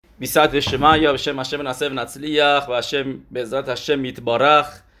بیصد شما یا بشم هشم نصر نצליח و هشم בעזרת השם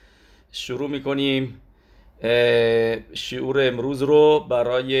יתברך. شروع میکنیم شعور امروز رو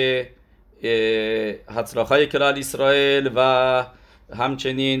برای הצלחای کلال اسرائیل و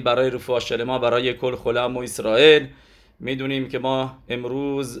همچنین برای رفوع شلما برای کل خلم و اسرائیل. میدونیم که ما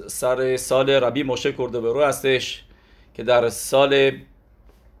امروز سر سال ربی موشه کوردوبیرو هستش که در سال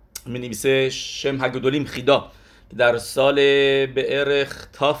می‌نویسه شم هگدولیم خیدا که در سال بعرخ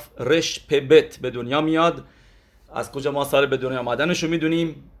تاف رش پبت به دنیا میاد. از کجا ما سال به دنیا آمدنشو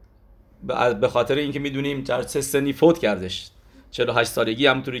میدونیم؟ به خاطر اینکه میدونیم در چه سنی فوت کردش. 48 سالگی،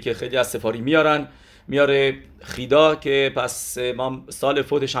 همونطوری که خیلی از سفاری میاره خیدا، که پس ما سال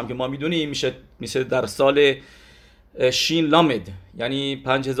فوتش هم که ما میدونیم میشه در سال شین لامد، یعنی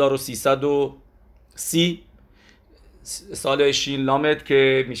 5330 سال شین لامد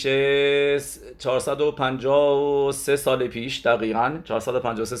که میشه 453 سال پیش، دقیقاً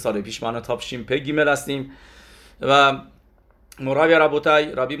 453 سال پیش ما تاپ شین پی گیمل هستیم. و مربی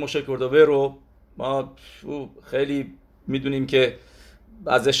ربوتای ربی موشه کوردوبیرو ما خیلی میدونیم که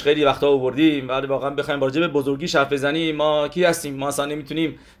ازش خیلی وقتا آوردیم، ولی واقعا بخوایم راجع به بزرگیش حرف بزنیم ما کی هستیم؟ ما اصلا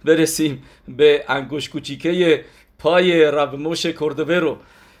نمیتونیم برسیم به انگشت کوچیکه پای ربی موشه کوردوبیرو.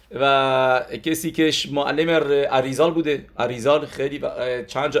 و کسی که معلم اریزال بوده، اریزال خیلی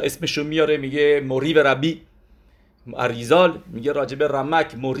چند جا اسمشو میاره، میگه موری به ربی اریزال، میگه راجع به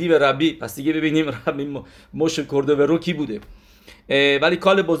رمک موری به ربی. پس دیگه ببینیم ربی موشه کوردوبیرو کی بوده. ولی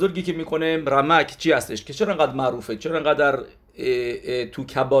کال بزرگی که میکنه رمک چی هستش، که چرا انقدر معروفه، چرا انقدر تو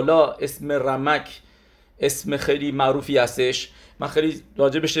کبالا اسم رمک اسم خیلی معروفی هستش. من خیلی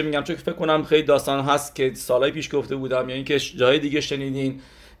راجع بهش میگم چون فکر کنم خیلی داستان هست که سالهای پیش گفته بودم یا اینکه جای دیگه شنیدین،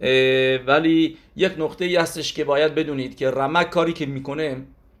 ولی یک نقطه ای هستش که باید بدونید که رمک کاری که میکنه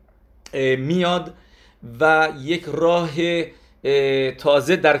میاد و یک راه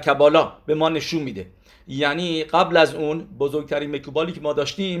تازه در کبالا به ما نشون میده. یعنی قبل از اون بزرگترین مکوبالی که ما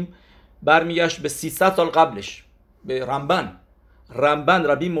داشتیم برمیگشت به 300 سال قبلش، به رمبن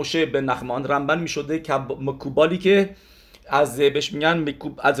ربی موشه بن نخمان. رمبن میشده مکوبالی که از بهش میگن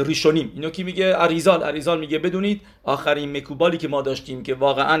از ریشونیم. اینو کی میگه؟ اریزال میگه بدونید آخرین مکوبالی که ما داشتیم که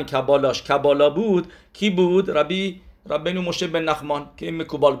واقعا کبالاش کبالا بود کی بود؟ ربی موشه بن نخمان که این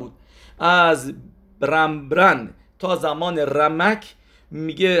مکوبال بود. از رمبرن تا زمان رمک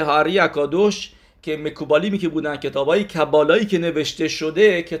میگه هاری اکادوش که مکوبالی که بودن، کتابای کبالایی که نوشته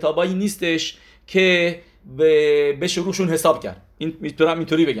شده کتابایی نیستش که بشه روشون حساب کرد. این میتونم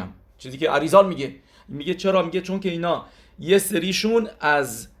اینطوری بگم، چیزی که اریزال میگه چرا؟ میگه چون که اینا یه سریشون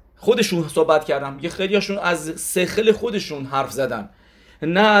از خودشون صحبت کردن، یه خیلیاشون از سخل خودشون حرف زدن،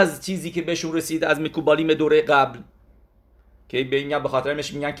 نه از چیزی که بهشون رسید از مکوبالیم دوره قبل که به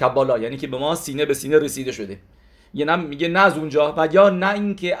خاطرش میگن کبالا، یعنی که به ما سینه به سینه رسیده شده. میگه نه از اونجا، و یا نه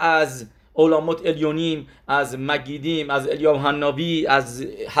اینکه از علامات الیونیم، از مگیدیم، از الیام حناوی، از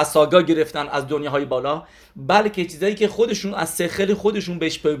حساگا گرفتن از دنیاهای بالا، بلکه چیزایی که خودشون از سخل خودشون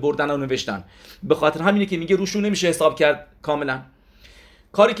بهش پی بردن و نوشتن. به خاطر همینه که میگه روشون نمیشه حساب کرد کاملا.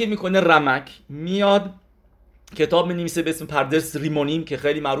 کاری که میکنه رمک میاد کتاب مینویسه به اسم پردس ریمونیم که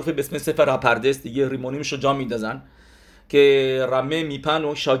خیلی معروفه به اسم سفر پردس، دیگه ریمونیمشو جا میندازن، که رمه میپن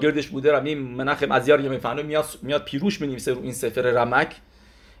و شاگردش بوده رمی منخم ازیار یا میپن میاد پیروش مینویسه رو این سفر رمک.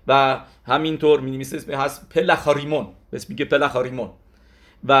 و همینطور مینویسه اسم هست پلخاریمون، بس میگه پلخاریمون.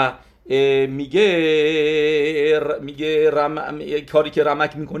 و میگه کاری که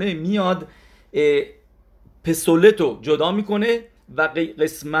رمک میکنه میاد پسولتو جدا میکنه و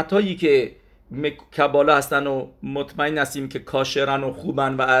قسمتایی که کبالا هستن و مطمئن هستیم که کاشرن و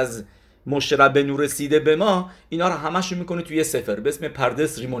خوبن و از مشرب به نور رسیده به ما، اینا رو همشون میکنه توی سفر به اسم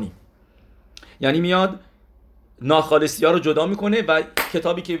پردس ریمونی. یعنی میاد ناخالصی ها رو جدا میکنه و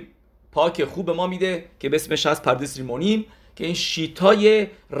کتابی که پاک خوب ما میده که به اسمش هست پردس ریمونیم، که این شیتای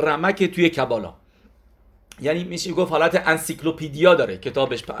رمک توی کبالا، یعنی میشه گفت حالت انسیکلوپدیا داره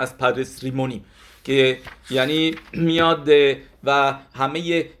کتابش از پردس ریمونیم، که یعنی میاد و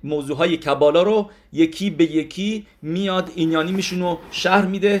همه موضوعهای کبالا رو یکی به یکی میاد اینیانی میشونو شرح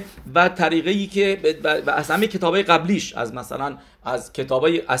میده و طریقه‌ای که و از همه کتابای قبلیش، از مثلا از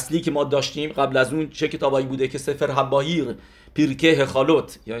کتابای اصلی که ما داشتیم قبل از اون چه کتابایی بوده که سفر حباهیر، پیرکه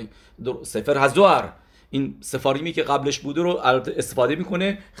خالوت یا سفر هزوار، این سفاریمی که قبلش بوده رو استفاده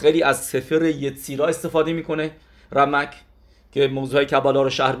میکنه. خیلی از سفر یتسیرا استفاده میکنه رمک که موضوعهای کبالا رو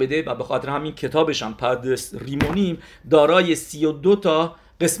شرح بده، و به خاطر همین کتابش هم پردس ریمونیم دارای 32 تا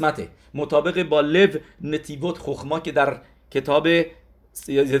قسمته، مطابق با لو نتیوت خخما که در کتاب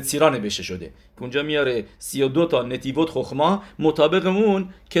یتیرا نوشته شده که اونجا میاره 32 تا نتیوت خخما، مطابق اون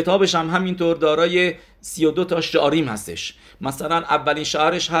کتابش هم همینطور دارای 32 تا شعاریم هستش. مثلا اولین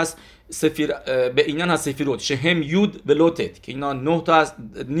شعارش هست به اینان هست سفیروت شهم یود و لوتت که اینا 9 تا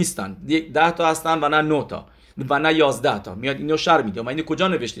نیستن، 10 تا هستن و نه 9 تا و نه 11 تا. میاد اینو شرح میگه. اینو کجا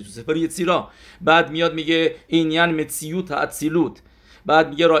نوشته؟ تو سفر یتیرا. بعد میاد میگه این یعنی متسیوت اتسیلوت. بعد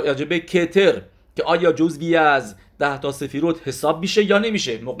میگه راجبه کتر که آیا جزوی از 10 تا سفیروت حساب میشه یا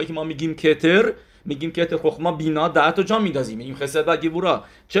نمیشه. موقعی که ما میگیم کتر خخما بینا 10 تا جا میندازیم، میگیم خسد و گبورا.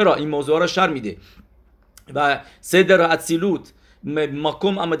 چرا این موضوع را شرح میده. و صدر اتسیلوت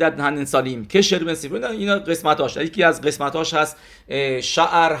ماکم امداد هنن سالیم کشر بن سفر. اینا قسمتاش، یکی از قسمتاش هست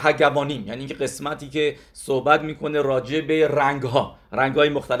شعر هگوانیم، یعنی اینکه قسمتی که صحبت میکنه راجع به رنگ‌های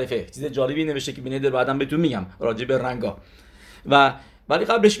مختلفه. چیز جالبی نوشته که ببینید بعداً بهتون میگم راجع به رنگ‌ها. و ولی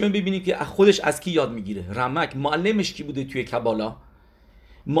قبلش ببینیم که خودش از کی یاد میگیره. رمک معلمش کی بوده توی کبالا؟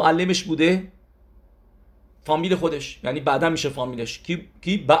 معلمش بوده فامیل خودش، یعنی بعدا میشه فامیلش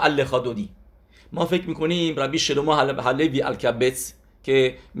کی بعل خادودی. ما فکر میکنیم ربی شلومو حلوی الکبت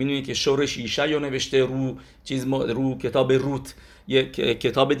که میدونید که شورش ایشا نوشته رو کتاب روت. یه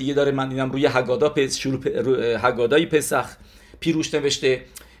کتاب دیگه داره من دیدم روی هگادای پسخ پیروش نوشته.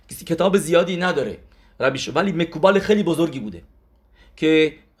 کتاب زیادی نداره ربی ولی مکوبال خیلی بزرگی بوده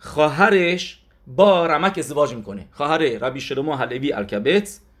که خواهرش با رمک ازدواج میکنه. خواهر ربی شلومو حلوی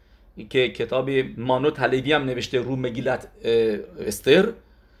الکبت که کتاب مانوت حلوی هم نوشته رو مگیلت استر.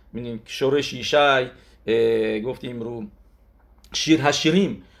 می‌بینیم شورش ایشای گفتیم رو شیر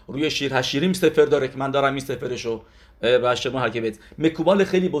هشیریم، روی شیر هشیریم سفر داره که من دارم این سفرشو و شما حکبت. مکوبال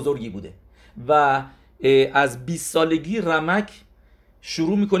خیلی بزرگی بوده و از 20 سالگی رمک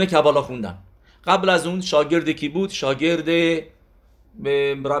شروع میکنه کبالا خوندن. قبل از اون شاگرد کی بود؟ شاگرد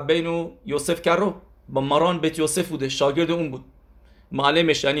ربینو یوسف کرو با ماران بیت یوسف بوده، شاگرد اون بود.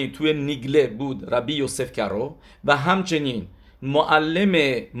 معلمش یعنی توی نیگله بود ربی یوسف کرو و همچنین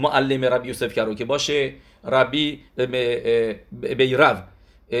معلم ربی یوسف کرو که باشه ربی بیرو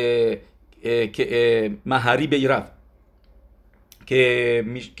مهری بیرو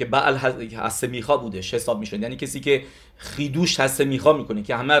که بعل هسته میخوا بودش حساب میشه، یعنی کسی که خیدوش هسته میخوا میکنه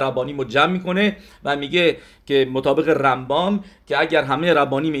که همه ربانیم رو جمع میکنه و میگه که مطابق رمبام که اگر همه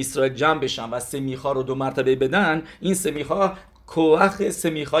ربانیم اسرائیل جمع بشن و سمیخا رو 2 مرتبه بدن، این سمیخا کوخ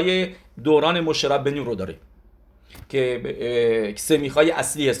سمیخای دوران مشه ربنی رو داره که سمیخای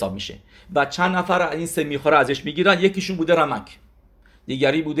اصلی حساب میشه و چند نفر این سمیخا رو ازش میگیرن. یکیشون بوده رمک،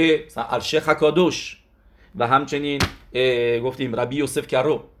 دیگری بوده الشیخ حکادوش و همچنین گفتیم ربی یوسف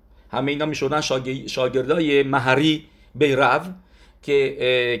کرو. همه اینا میشدن شاگردای مهری بیرو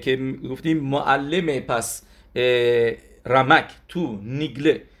که گفتیم معلم پس رمک تو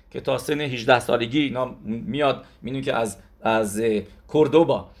نیگله که تا سن 18 سالگی اینا میاد. میدونی که از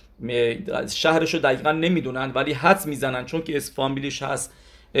کوردوبا شهرشو دقیقا نمیدونن ولی حدس میزنن چون که اسم فامیلیش هست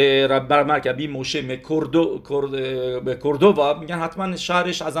برمرکبی موشه به کوردوبا، میگن حتما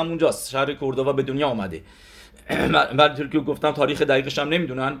شهرش از همونجاست، شهر کوردوبا به دنیا آمده. ولی که گفتم تاریخ دقیقش هم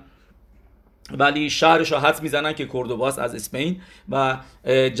نمیدونن ولی شهرش رو حدس میزنن که کوردوباست از اسپین و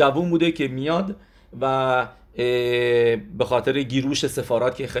جوون بوده که میاد و به خاطر گیروش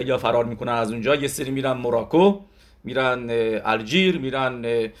سفارات که خیلی فرار میکنن از اونجا، یه سری میرن موراکو، میرن الژیر، میرن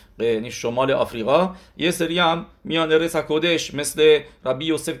شمال آفریقا، یه سری هم میان رس کودش مثل ربی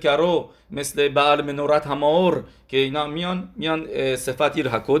یوسف کرو، مثل بعل منورت هماور که اینا میان صفتی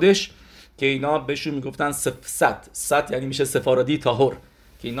کودش که اینا بهشون میگفتن ست یعنی میشه سفارادی طاهر،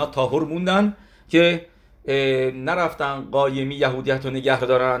 که اینا طاهر موندن که نرفتن قایمی یهودیت رو نگه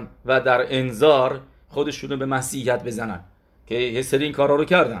دارن و در انذار خودشونو به مسیحیت بزنن که یه سری این کارا رو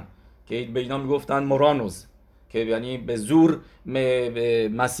کردن که به اینا میگفتن مورانوز که یعنی به زور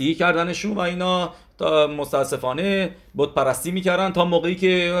مسیحی کردنشون و اینا تا متاسفانه بت پرستی میکردن تا موقعی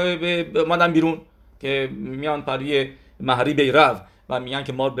که اومدن بیرون که میان پروی مهری بیرو و میگن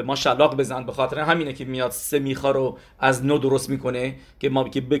که ما به ما شلاق بزن. به خاطر همینه که میاد سمیخا رو از نو درست میکنه که ما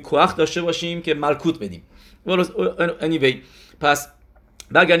که به کوخ داشته باشیم که ملکوت بدیم. anyway پس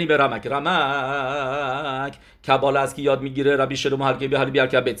بگنی به رمک کباله از که یاد میگیره ربی شلومو حلوی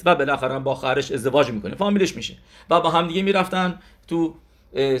الکبت و بالاخره با خواهرش ازدواج میکنه، فامیلش میشه و با هم دیگه میرفتن تو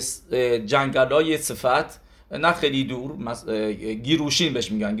جنگلای صفت نه خیلی دور، گیروشین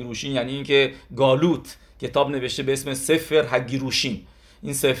بهش میگن. گیروشین یعنی این که گالوت کتاب نوشته به اسم سفر هگیروشین.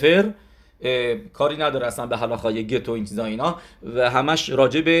 این سفر کاری نداره اصلا به هلاخای گت و این چیزا اینا و همش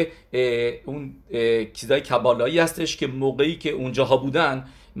راجع به اون چیزای کبالایی هستش که موقعی که اونجاها بودن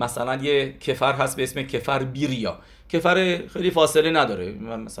مثلا یه کفر هست به اسم کفر بیریا کفر خیلی فاصله نداره،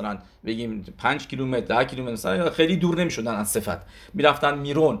 مثلا بگیم 5 کیلومتر 10 کیلومتر، مثلا خیلی دور نمیشدن از صفت، میرفتن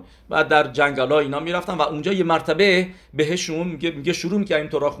میرون و در جنگلا اینا میرفتن و اونجا یه مرتبه بهشون میگه شروع میکردیم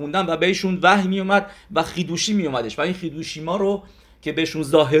تورا خوندن و بهشون وحی میومد و خیدوشی میومدش و این خیدوشی ما رو که بهشون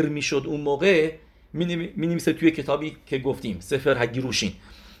ظاهر میشد اون موقع مینویسه توی کتابی که گفتیم سفر هگیروشین.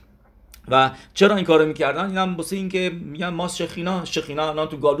 و چرا این کارو میکردن؟ اینم واسه این که میگن ما شخینا الان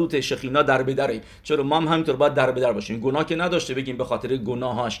تو گالوت شخینا در به دره، چرا ما هم همینطور باید در به در باشیم. گناه که نداشته بگیم به خاطر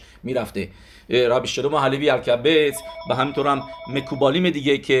گناهاش میرفته. ربی شلوم حلوی الکبت و همینطور هم مکوبالیم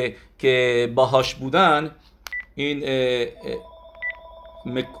دیگه که باهاش بودن، این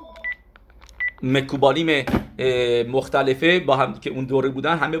مکوبالیم مختلفه با هم که اون دوره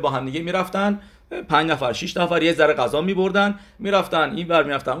بودن، همه با هم دیگه میرفتن، 5 نفر 6 نفر یه ذره غذا میبردن، میرفتن این ور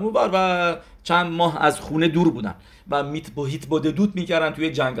میرفتن اون ور و چند ماه از خونه دور بودن و هیت بوددود میکردن توی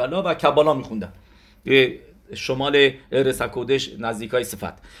جنگلا و کبالا میخوندن شمال رسکودش نزدیکای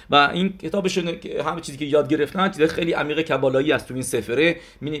صفت. و این کتابشون همه چیزی که یاد گرفتن چیز خیلی عمیق کبالایی است تو این سفره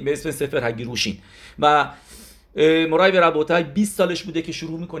به اسم سفر هگیروشین. و مرای ربوتای 20 سالش بوده که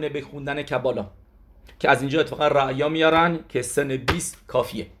شروع میکنه به خوندن کبالا، که از اینجا اتفاقا رعیا میارن که سن 20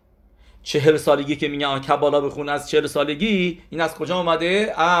 کافیه. 40 سالگی که میگن کبالا بخون، از 40 سالگی این از کجا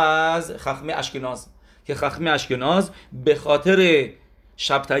اومده؟ از خخمه اشکناز، که خخمه اشکناز به خاطر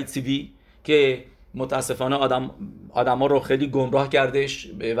شبتای چیوی که متاسفانه آدما رو خیلی گمراه کردش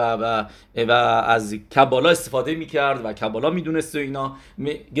و از کبالا استفاده میکرد و کبالا میدونست و اینا،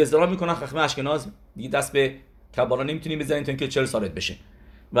 گزارا میکنن خخمه اشکناز دیگه دست به کبالا نمیتونی بزنید تا اینکه 40 سالت بشه.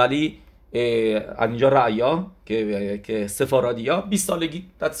 ولی از اینجا رعیا که سفارادیا 20 سالگی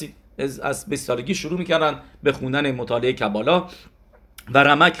از 20 سالگی شروع میکردن به خوندن مطالعه کبالا. و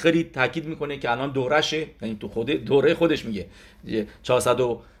رمک خیلی تاکید میکنه که الان دورشه، یعنی تو خود دوره خودش میگه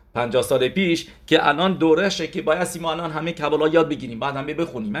 450 سال پیش که الان دورشه که باید ما الان همه کبالا یاد بگیریم، بعد همه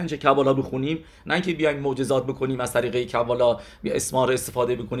بخونیم. من چه کبالا بخونیم، نه اینکه بیایم معجزات بکنیم از طریق کبالا، بیا اسما رو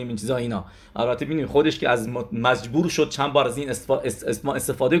استفاده بکنیم این چیزا اینا. البته ببینید خودش که از مجبور شد چند بار از این اسما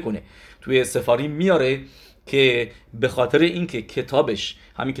استفاده کنه توی سفاری میاره که به خاطر اینکه کتابش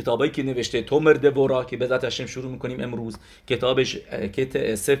همین کتابایی که نوشته تومر دورا که به ذات هاشم شروع میکنیم امروز، کتابش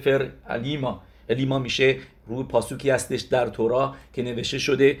که سفر الیما میشه روی پاسوکی هستش در تورا که نوشته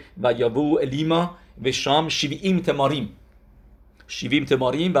شده و یابو الیما و شام شیویم تماریم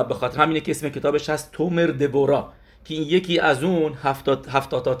و به خاطر همینه که اسم کتابش هست تومر دورا که این یکی از اون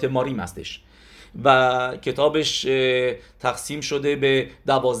 70 تا تماریم هستش. و کتابش تقسیم شده به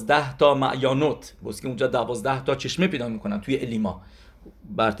 12 تا معیانوت، بس که اونجا 12 تا چشمه پیدا میکنن توی الیما.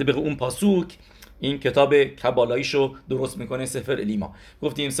 بر طبق اون پاسوک این کتاب کبالاییشو درست میکنه سفر الیما.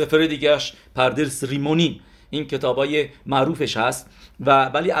 گفتیم سفر دیگهش پردرس ریمونی، این کتابای معروفش هست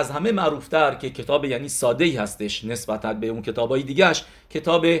ولی از همه معروفتر که کتاب یعنی ساده‌ای هستش نسبت به اون کتابای دیگهش،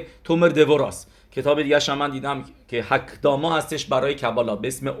 کتاب تومر دوراست. کتاب دیگهش هم من دیدم که حکداما هستش برای کبالا به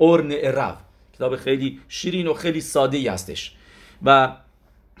اسم اورن ارو، کتاب خیلی شیرین و خیلی ساده‌ای هستش و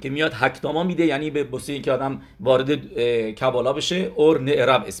که میاد حکداما میده، یعنی به واسه اینکه آدم وارد کبالا بشه اورن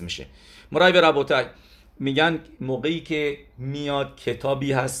ارو اسمشه. مرای به ربوتای میگن موقعی که میاد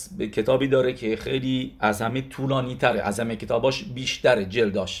کتابی هست، به کتابی داره که خیلی از همه طولانی تره، از همه کتاباش بیشتر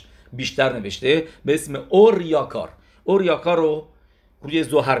جلداش بیشتر نوشته، به اسم اوریاکار رو روی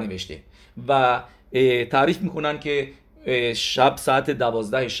زهر نوشته و تعریف میکنن که شب ساعت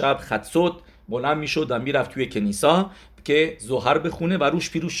 12 شب خطسوت بلند میشد و میرفت توی کنیسا که زهر بخونه و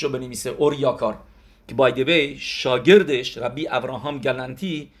روش پیروش رو بنویسه اوریاکار، که بایدوی شاگردش ربی ابراهام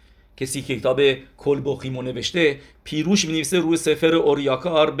گلنتی کسی که کتاب کلبوخیمو نوشته پیروش می‌نویسه روی سفر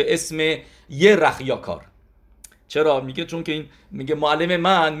اوریاکار به اسم یه رخیاکار. چرا؟ میگه چون که این میگه معلم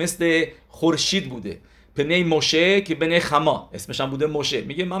من مثل خورشید بوده، پنی موشه که بنی خما اسمش هم بوده موشه،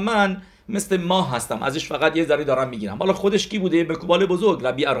 میگه من مثل ماه هستم، ازش فقط یه ذره دارم میگیرم. حالا خودش کی بوده؟ به کبال بزرگ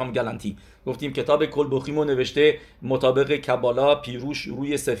ربی ابراهام گلنتی. گفتیم کتاب کلبوخیمو نوشته مطابق کبالا پیروش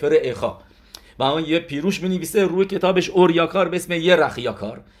روی سفر اخا و اون یه پیروش می‌نویسه روی کتابش اوریاکار به اسم یه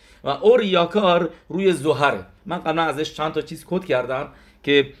رخیاکار و اوریاکار روی زهره. من قبلا ازش چند تا چیز کد کردم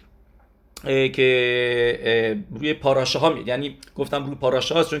که روی پاراشه ها یعنی گفتم روی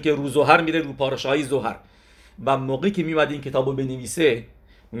پاراشه هاست چون که رو زهر میره رو پاراشه های زهر. و موقعی که میومد این کتابو بنویسه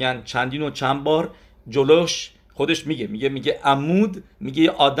میگن چندین و چند بار جلوش خودش میگه عمود،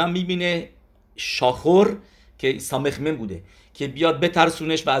 میگه آدم میبینه شاخور که سامخمن بوده که بیاد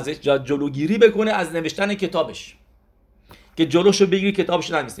بترسونش و ازش جلوگیری بکنه از نوشتن کتابش، که جلوشو بگیری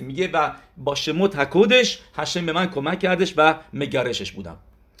کتابش نمیسته. میگه و با شموت حکودش هشم به من کمک کردش و مگرشش بودم.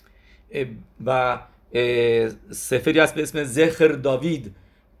 و سفری هست به اسم زخر داوید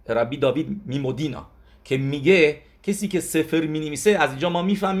ربی داوید میمودینا که میگه کسی که سفر می‌نویسه از اینجا ما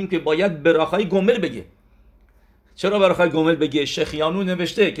میفهمیم که باید براخای گمل بگه. چرا براخای گمل بگه؟ شخیانو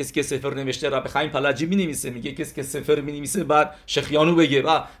نوشته، کسی که سفر نوشته ربی خیم پلجی می‌نویسه، میگه کسی که سفر می‌نویسه بعد شخیانو بگه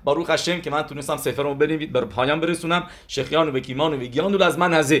و باروخ هاشم که من تونستم سفرمو بر پایان برسونم، شخیانو بکیمانو ویگیانو از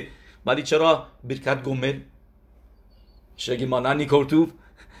من هزه. ولی چرا برکت گمل؟ شگی مانانی کورتوف؟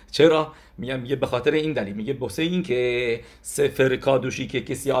 چرا؟ میگه به خاطر این دلیل، میگه بسه این که سفر کادوشی که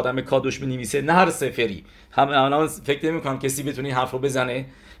کسی آدم کادوش بنویسه، نه هر سفری، الان فکر نمی‌کنم کسی بتونه این حرف رو بزنه،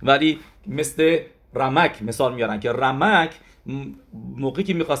 ولی مثل رمک مثال میارن که رمک موقعی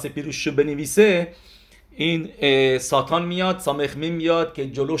که میخواسته پیروششو بنویسه، این ساتان میاد، سامخمه میاد که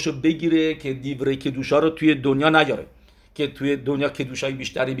جلوشو بگیره که دیوره کدوشا رو توی دنیا نیاره، که توی دنیا کدوشای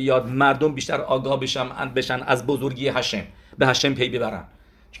بیشتری بیاد، مردم بیشتر آگاه بشن از بزرگی هشم، به هشم پی ببرن.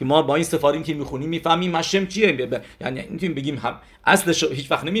 چون ما با این سفاریم که میخونیم میفهمیم هشم چیه، یعنی میتونیم بگیم اصلش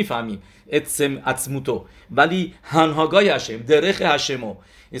هیچ وقت نمیفهمیم اتسموتو، ولی هنهاگای هشم، درخ هشمو،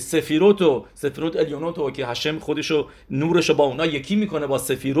 سفیروت الیونوتو که هشم خودشو نورشو با اونا یکی میکنه با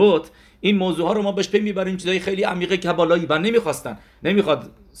سفیروت، این موضوع ها رو ما بهش پی میبریم، چیزای خیلی عمیقه کبالایی و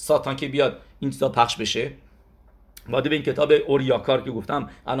نمیخواد ساتان که بیاد این چیزا پخش بشه. بعد به این کتاب اوریاکار که گفتم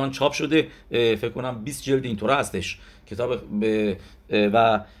الان چاپ شده، فکر کنم 20 جلد اینطوره هستش کتاب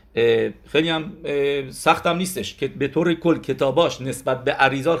و خیلی هم سختم نیستش که به طور کل کتاباش نسبت به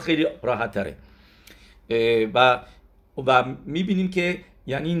عریضار خیلی راحت تره و میبینیم که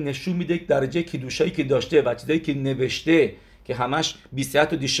یعنی نشون میده درجه کدوشایی که داشته و چیزایی که نوشته که همش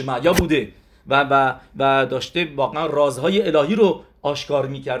بیسیت و دیشمعیا بوده و داشته واقعا رازهای الهی رو آشکار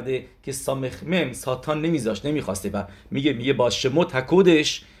میکرده که سامخمم ساتان نمیخواسته و میگه با شما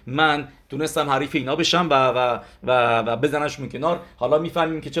تکودش من تونستم حریف اینا بشم و بزنشون کنار. حالا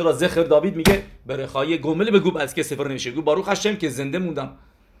میفهمیم که چرا زخر داوید میگه برخای گمل بگو از که سفر نمیشه، گو باروخ هاشم که زنده موندم.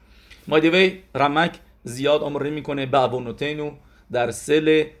 مایدوی رمک زیاد عمر میکنه به عوانوتینو، در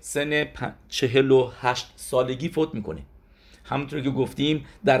سن 48 سالگی فوت میکنه، همونطور که گفتیم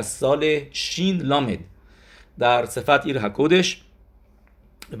در سال شین لامد در صفت ایر حکودش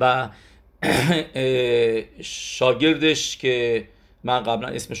و شاگردش که من قبلا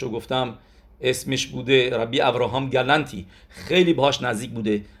اسمشو گفتم، اسمش بوده ربی ابراهام گلنتی، خیلی باهاش نزدیک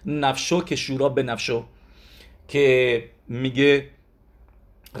بوده، نفشو که شورا به نفشو، که میگه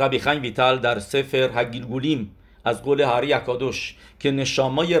ربی خیم ویتال در سفر هگیلگولیم از قول هری اکادوش که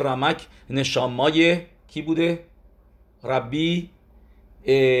نشامای رمک نشامای کی بوده؟ ربی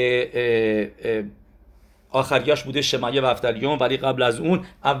آخریاش بوده شمایه و افتالیون، ولی قبل از اون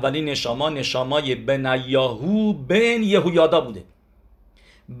اولین نشامای بنیاهو بن یهویادا بوده.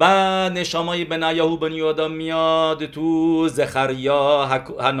 بعد نشامای بنیاهو بن یهویادا میاد تو زخریا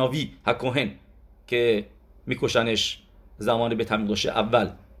هناوی هکوهن که میکشنش زمان به تمیداشه اول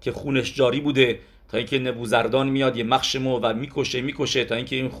که خونش جاری بوده تا اینکه نبوزردان میاد یه مخشمو و میکشه تا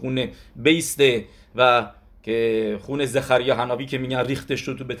اینکه این خونه بیسته و که خون زخریا هناوی که میگن ریختش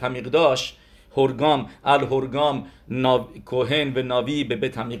رو تو به تمیقداش هرگام الهرگام کوهن و ناوی به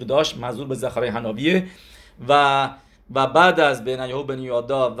تمیقداش منظور به زخریا هناویه و بعد از بنیاهو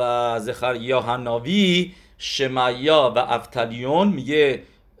بنیادا و زخریا هناوی شمعیا و افتالیون میگه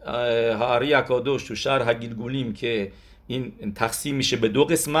هاری اکادوش تو شهر هگیلگولیم که این تقسیم میشه به دو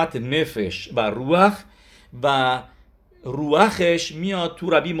قسمت، نفش و روح و روحش میاد تو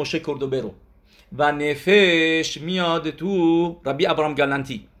ربی موشه کوردوبیرو و نفش میاد تو ربی ابراهام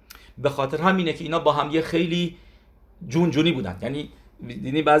گلنتی. به خاطر همینه که اینا با هم یه خیلی جونجونی بودن، یعنی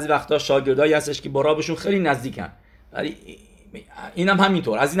دیدین بعضی وقتا شاگردایی هستش که با رابشون خیلی نزدیکن، ولی اینم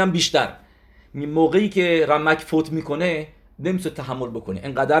همینطور، از اینم بیشتر. موقعی که رمک فوت میکنه نمیتونه تحمل بکنه،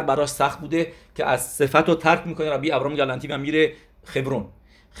 انقدر براش سخت بوده که از صفت رو ترک میکنه ربی ابراهام گلنتی و میره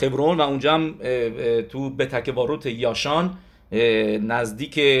خبرون و اونجا هم تو بتکواروت یاشان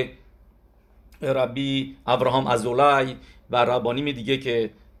نزدیک ربی ابراهام ازولای و ربانیم دیگه که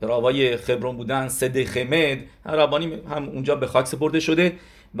راوای خبرون بودن، صدق خمد، ربانیم هم اونجا به خاک سپرده شده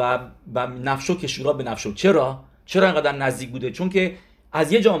و نفشو که شورا به نفشو. چرا اینقدر نزدیک بوده؟ چون که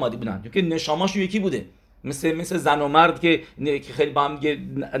از یه جا آمده بودن، چون که نشاماشون یکی بوده، مثل زن و مرد که خیلی با هم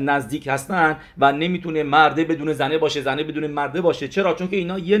نزدیک هستن و نمیتونه مرده بدون زنه باشه، زنه بدون مرده باشه. چرا؟ چون که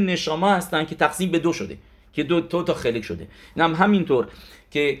اینا یه نشاما هستن که تقسیم به دو شده، که دو تا خلق شده. اینم همینطور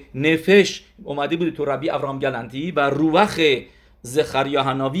که نفش اومده بوده تو ربی ابراهام گلنتی و روح زخریا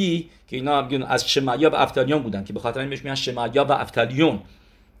هناوی که اینا از شمعیا و افتالیون بودن که به خاطر این بهش میگن شمعیا و افتالیون،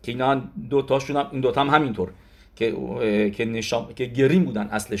 که اینا دو تاشون هم این دو تا هم همینطور که گریم بودن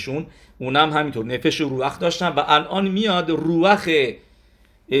اصلشون، اونم همینطور نفش و روح داشتن و الان میاد روح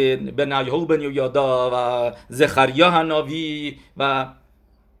بنیاهو بنیادا و زخریا هناوی و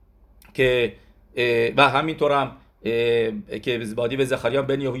همینطور هم که زبادی و زخریا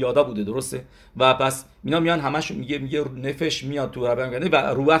بن یهویادا بوده، درسته؟ و پس اینا میان همش میگه نفش میاد تو ربی رمک و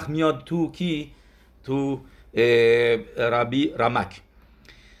روح میاد تو کی؟ تو ربی رمک.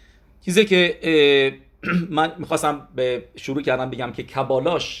 چیزی که من میخواستم به شروع کردم بگم که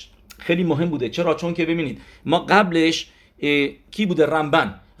کبالاش خیلی مهم بوده. چرا؟ چون که ببینید ما قبلش کی بوده؟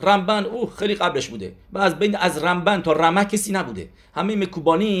 رمبن او خیلی قبلش بوده و از رمبن تا رمک کسی نبوده. همه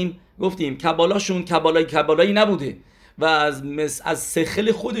مکوبانیم گفتیم کبالاشون کبالایی نبوده و از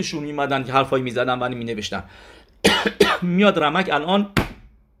سخل خودشون میمدن که حرفایی میزدن و مینوشتن. میاد رمک الان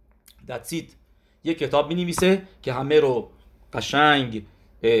دتسید یک کتاب مینویسه که همه رو قشنگ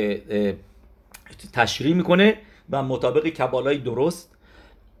تشریح میکنه و مطابق کبالای درست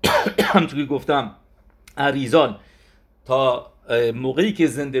همونطوری گفتم اریزال تا موقعی که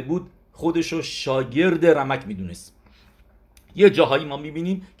زنده بود خودشو شاگرد رمک میدونست. یه جاهایی ما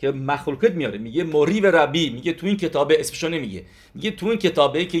میبینیم که مخلوقت میاره، میگه موری و ربی، میگه تو این کتابه، اسمشو نمیگه، میگه تو این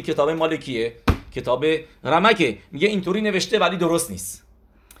کتابه که این کتابه مال کیه؟ کتاب رمکه. میگه اینطوری نوشته ولی درست نیست.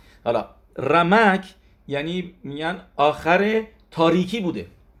 حالا رمک یعنی میگن آخر تاریکی بوده،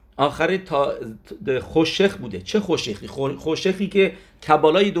 آخر خوشخ بوده. چه خوشخی؟ خوشخی که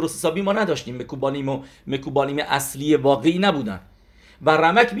کبالای درست حسابی ما نداشتیم، مکوبالیم اصلی واقعی نبودن و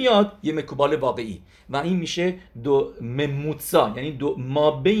رمک میاد یه مکوبال واقعی و این میشه دو مموتسا، یعنی دو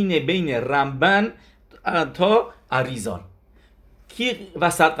ما بین رمبن تا اریزال. کی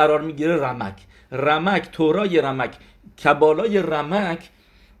وسط قرار میگیره؟ رمک تورای رمک، کبالای رمک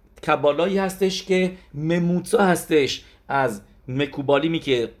کبالایی هستش که مموتسا هستش از مکوبالیمی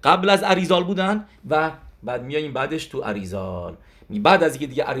که قبل از اریزال بودن و بعد میاییم بعدش تو اریزال. بعد از اینکه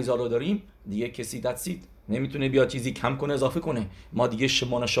دیگه اریزال رو داریم دیگه کسی دتسید نمیتونه بیاد چیزی کم کنه اضافه کنه. ما دیگه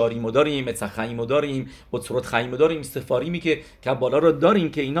شمانا شاریمو داریم، اتخایمو داریم، اطرات خایمو داریم، سفاریمی که کبالا رو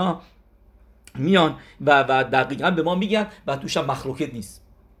داریم که اینا میان و دقیقاً به ما میگن و توش هم مخلوقیت نیست.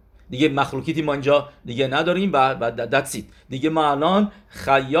 دیگه مخلوقیتی ما اینجا دیگه نداریم و دتسید. دیگه ما الان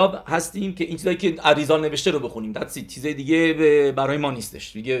خیاب هستیم که این چیزایی که اریزال نوشته رو بخونیم، دتسید. چیزای دیگه برای ما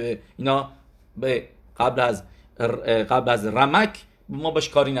نیستش دیگه. اینا به قبل از رمک ما باش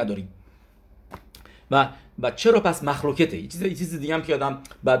کاری نداریم. و چرا پس مخلوقته؟ یه چیز دیگه هم که آدم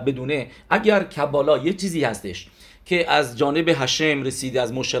باید بدونه، اگر کبالا یه چیزی هستش که از جانب هشم رسیده،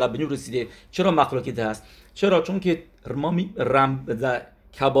 از موشه ربینی رسیده، چرا مخلوقته هست؟ چرا؟ چون که ما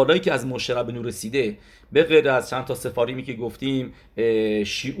کبالایی که از موشه ربینی رسیده به غیر از چند تا سفاریمی که گفتیم،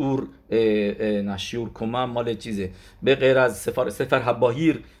 شیعور کمم مال چیزه، به غیر از سفر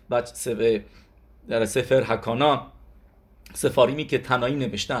حباهیر و سفر حکانا، سفاریمی که تنایی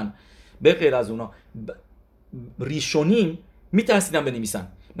نوشتن، به غیر از اونا ریشونیم میترسیدن بنویسن.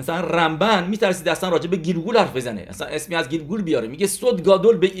 مثلا رمبن میترسید اصلا راجع به گیرگول حرف بزنه، اصلا اسمی از گیرگول بیاره. میگه صد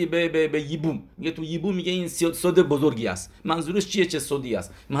گادول به یبوم، میگه تو یبوم میگه این صد بزرگی است. منظورش چیه؟ چه صدی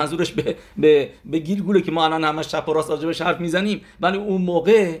است؟ منظورش به گیرگوله که ما الان همش چپ و راست راجع بهش حرف میزنیم، ولی اون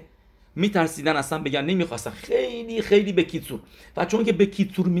موقع میترسیدن اصلا بگن، نمیخواستن. خیلی خیلی به کیتور. و چون که به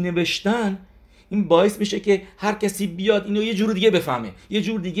کیتور مینوشتن این باعث میشه که هر کسی بیاد اینو یه جور دیگه بفهمه، یه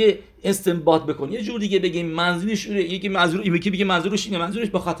جور دیگه استنباط بکنه، یه جور دیگه بگه منظورش اینه، یکی بگه منظورش اینه، منظورش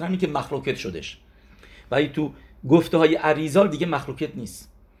به خاطر اینه که مخلوقت شدش. ولی تو گفته های اریزال دیگه مخلوقت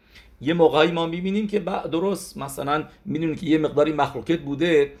نیست. یه موقعی ما میبینیم که درست مثلا میدونیم که یه مقداری مخلوقت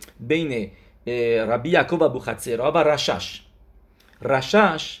بوده بین ربی یعقوب ابوختصرا و رشش.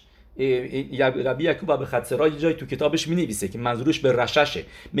 ربی یعقوب ابوختصرا یه جایی تو کتابش مینویسه که منظورش به رششه.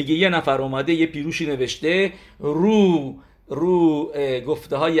 میگه یه نفر اومده یه پیروشی نوشته رو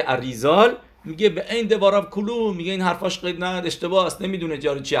گفته های اریزال، میگه به این دواراب کلو، میگه این حرفاش قید نه اشتباه است، نمیدونه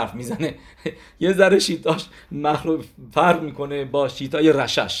جاری چی حرف میزنه. یه ذره شیتاش مخلوق فرق میکنه با شیتای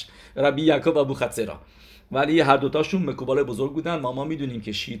رشش، ربی یعقوب ابوختصرا، ولی هر دوتاشون مکوبال بزرگ بودن. ما میدونیم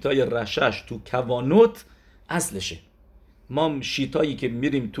که شیتای رشش تو کوانوت اصلشه. ما شیتایی که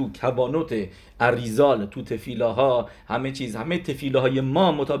میریم تو کوانوت اریزال، تو تفیلاها، همه تفیلاهای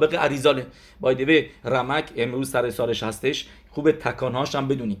ما مطابق اریزاله. بایدوی رمک امروز سر سالش هستش، خوبه تکانهاش هم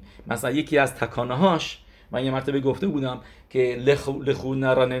بدونیم. مثلا یکی از تکانهاش من یه مرتبه گفته بودم که لخو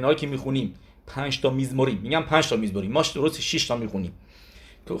نراننایی که میخونیم 5 تا میزموری، میگم 5 تا میزموری، ما درست 6 تا میخونیم.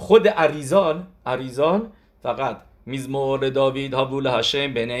 خود اریزال فقط مزمور داوید هاول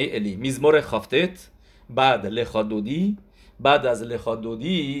هاشم بنی الی، مزمور خافتت، بعد لخادودی، بعد از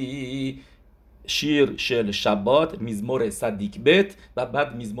لخادودی شیر شل شبات، مزمور صدیق بیت و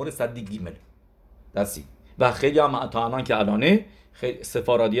بعد مزمور صدیق گیمل. دستی و خیلی هم تا الان که الانه خیلی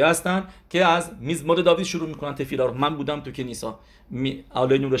سفارادی هستن که از مزمور داوید شروع میکنن تفیلا رو. من بودم تو کنیسا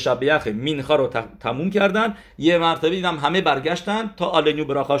آل نور شب یخ مینخا رو تموم کردن، یه مرتبه دیدم همه برگشتن تا آل نور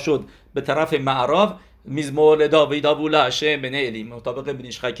براخا شد به طرف معراف، میزمور داوید آبولا هشم بنه الی، مطابق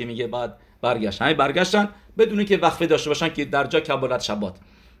بنیشخای که میگه بعد برگشتن بدون که وقفه داشته باشن که در جا کبالت شبات.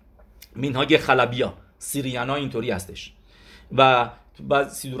 مینهاج خلبیا سیریانا اینطوری هستش و بعد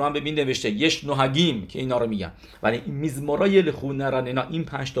سیدوران ببین نوشته یش نوهگیم که اینا رو میگن، ولی این میزمورای لخونران اینا، این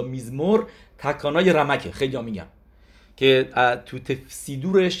 5 تا میزمور تکانای رمکه. خیلی ها میگن که تو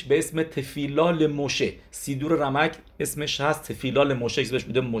سیدورش به اسم تفیلال موشه، سیدور رمک اسمش هست تفیلال موشه، اسمش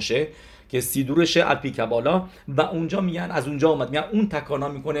بوده موشه که سیدورشه الپی کبالا و اونجا میگن از اونجا اومد، میگن اون تکانا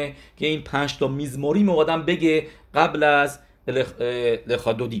میکنه که این 5 تا میزموری آدم بگه قبل از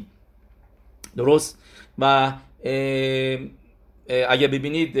لخادودی. درست؟ و اگه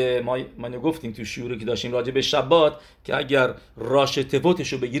ببینید ما گفتیم تو شیوری که داشتیم راجع به شبات که اگر راش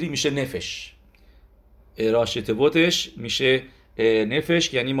تفوتش رو بگیری میشه نفش، راش تفوتش میشه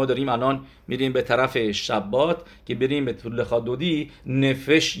نفش، یعنی ما داریم الان میریم به طرف شبات که بریم به طول خادودی،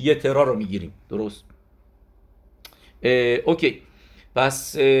 نفش یه ترا رو میگیریم. درست؟ اوکی.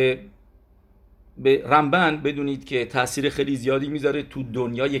 پس به رمبن بدونید که تاثیر خیلی زیادی میذاره تو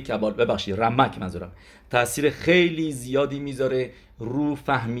دنیای کبال، رمک منظورم، تاثیر خیلی زیادی میذاره رو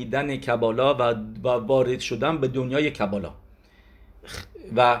فهمیدن کبالا و وارد شدن به دنیای کبالا.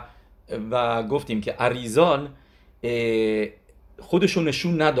 و گفتیم که اریزال خودشو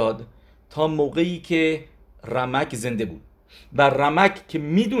نشون نداد تا موقعی که رمک زنده بود و رمک که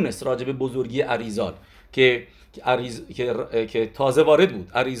میدونست راجع به بزرگی اریزال که تازه وارد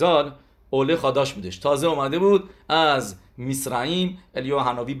بود، اریزال اوله خاداش بودش، تازه اومده بود از مصرعیم. الیو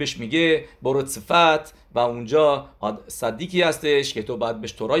حناوی بهش میگه برو صفت و اونجا صدیقی هستش که تو باید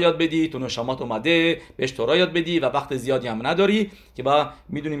بهش تورا یاد بدی، تو نشامات اومده بهش تورا یاد بدی و وقت زیادی هم نداری که با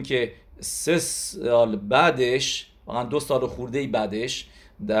میدونیم که 3 سال بعدش، واقعا 2 سال خورده بعدش،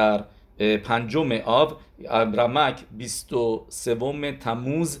 در 5 آب رمک 23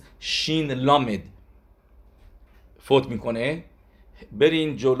 تموز شین لامد فوت میکنه.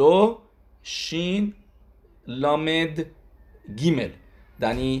 برین جلو، شین لامد گیمل،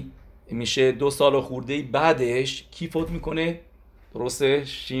 یعنی میشه 2 سال خورده بعدش کی فوت میکنه؟ درسته؟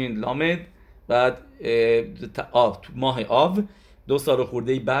 شین لامد، بعد تو ماه آو 2 سال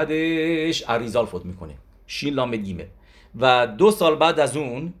خورده بعدش اریزال فوت میکنه، شین لامد گیمل. و 2 سال بعد از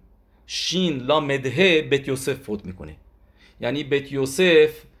اون شین لامده بیت یوسف فوت میکنه، یعنی بیت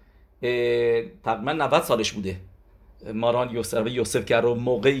یوسف تقریبا 90 سالش بوده. ماران یوسف که رو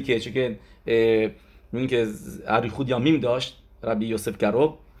موقعی که چون اون که اریخود یامیم داشت ربی یوسف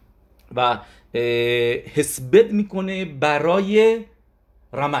کرو و حسبت میکنه برای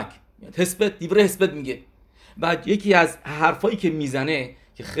رمک، حسبت دیوره حسبت میگه. و یکی از حرفایی که میزنه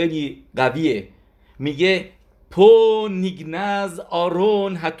که خیلی قویه، میگه پو نیگنز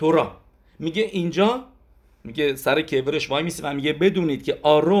آرون هتورا، میگه اینجا، میگه سر کبرش وای میسه و میگه بدونید که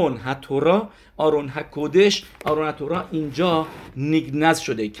آرون هتورا، آرون هکودش، آرون هتورا اینجا نیگنز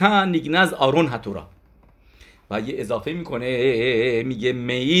شده، کن نیگنز آرون هتورا. و یه اضافه میکنه میگه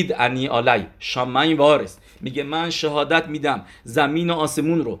مید انی آلی شامین وارس، میگه من شهادت میدم زمین و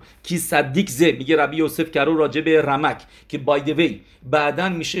آسمون رو کی صدیق زه، میگه ربی یوسف کرو راجع به رمک که بای دی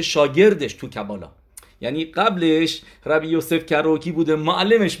بعدن میشه شاگردش تو کبالا. یعنی قبلش ربی یوسف کرو کی بوده؟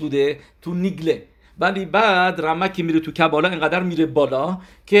 معلمش بوده تو نیگله، ولی بعد رمک که میره تو کبالا اینقدر میره بالا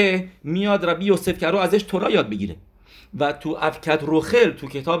که میاد ربی یوسف کرو ازش تورا یاد بگیره. و تو افکد روخل، تو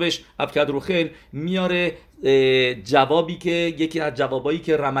کتابش افکد روخل میاره جوابی که یکی از جوابایی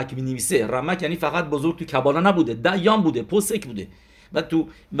که رمک مینویسه، رمک یعنی فقط بزرگ تو کبالا نبوده، دیان بوده، پوسک بوده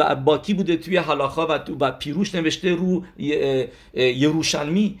و باکی بوده توی حلاخا و پیروش نوشته رو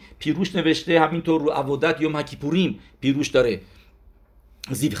یروشلمی، پیروش نوشته همینطور رو عبودت یوم هکیپوریم پیروش داره،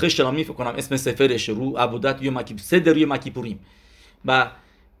 زیوخه شلامی فکر کنم اسم سفرش، رو عبودت یوم هکیپوریم، صدر یوم هکیپوریم. و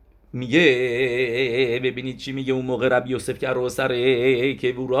میگه ببینید چی میگه اون موقع ربی یوسف که رو سره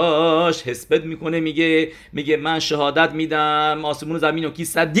که وراش حسبت میکنه، میگه من شهادت میدم آسمون و زمین و کی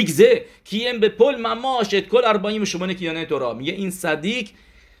صدیق زه کیم به پل مماش ات کل 40 شمانه کیانه تورا. میگه این صدیق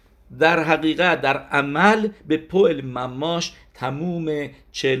در حقیقت در عمل به پل مماش تموم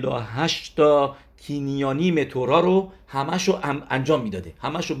 48 تا کینیانیم تورا رو همشو انجام میداده،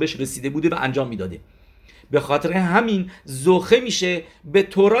 همشو بهش رسیده بوده و انجام میداده. به خاطر همین زوخه میشه به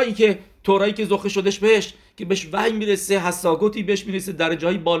تورایی که زوخه شدش بهش، که بهش وحی میرسه، حساگوتی بهش میرسه،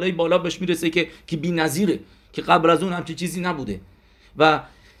 درجه‌های بالای بالا بهش میرسه که بی‌نظیره، که قبل از اون همچین چیزی نبوده. و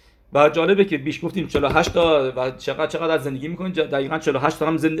جالبه که بیش گفتیم 48 تا و چقدر از زندگی میکنه، دقیقاً 48 تا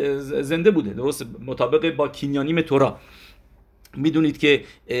هم زنده بوده، درست مطابق با کینیانیم تورا. میدونید که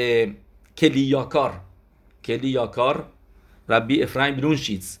کلیاکار ربی افرایم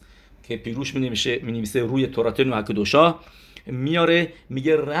برونشیتز که پیروش مینویسه روی تورات و هکدوشا، میاره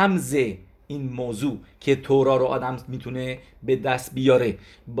میگه رمز این موضوع که تورا رو آدم میتونه به دست بیاره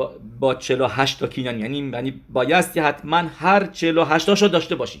با 48 تا کینان، یعنی بایستی حتما هر 48 تاشو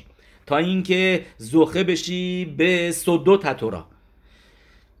داشته باشی تا اینکه زوخه بشی به سودو تورا.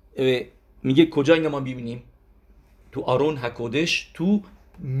 میگه کجا اینو ما ببینیم؟ تو آرون هکودش، تو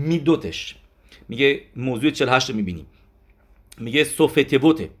میدوتش. میگه موضوع 48 رو میبینیم. میگه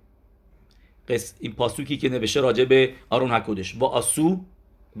سوفتوته، این پاسوکی که نوشته راجع به آرون هکودش، و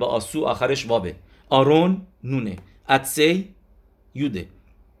آسو آخرش وابه، آرون نونه، اتسی یوده،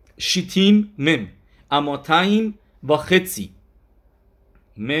 شیتیم مم، اماتایم و خطی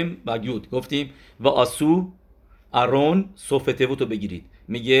مم و یود. گفتیم و آسو آرون سوفتوتو بگیرید.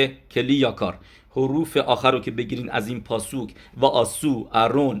 میگه کلی یاکار، حروف آخر رو که بگیرین از این پاسوک و آسو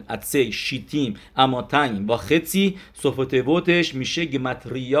آرون اتسی شیتیم اماتایم و خطی، سوفتوتش میشه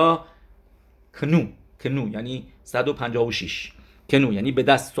گمتریا کنو یعنی 156. کنو یعنی به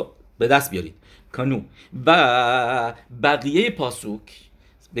دست بیارید. کنو و بقیه پاسوک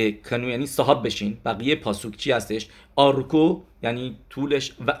به کنو یعنی صاحب بشین. بقیه پاسوک چی هستش؟ آرکو یعنی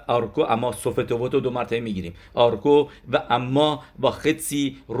طولش و آرکو، اما سوفتوتو 2 مرتبه میگیریم. آرکو و اما با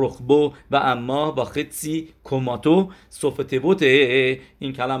خطی رخبو و اما با خطی کماتو. سوفتوت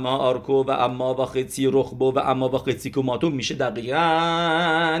این کلمه آرکو و اما با خطی رخبو و اما با خطی کماتو میشه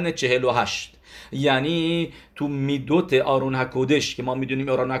دقیقاً 48. یعنی تو میدوت آرون هکودش که ما میدونیم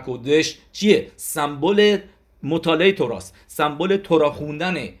آرون هکودش چیه؟ سمبل مطالعه توراست، سمبل تورا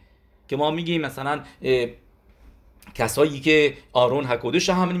خوندنه. که ما میگیم مثلا کسایی که آرون هکودش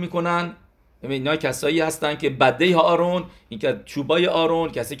رو حمل میکنن، اینا کسایی هستن که بده ها آرون، این که چوبای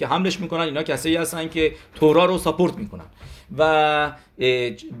آرون، کسایی که حملش میکنن، اینا کسایی هستن که تورا رو ساپورت میکنن.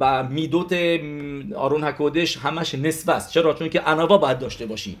 و میدوت آرون هکودش همش نصفه است. چرا؟ چون که اناوا باید داشته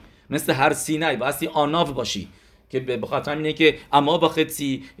باشی، مثل هر سینه بایستی آناو باشی، که به خاطر اینه که اما با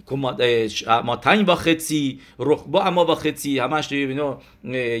خطی ما تایم با خطی رخبو اما با خطی همش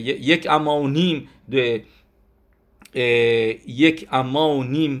یک اما و نیم یک اما و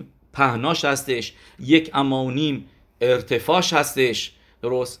نیم پهناش هستش، یک اما و نیم ارتفاعش هستش،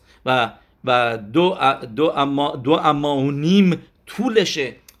 درست؟ و دو اما و نیم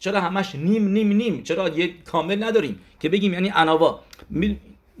طولشه. چرا همش نیم؟ چرا یک کامل نداریم که بگیم یعنی اناوا؟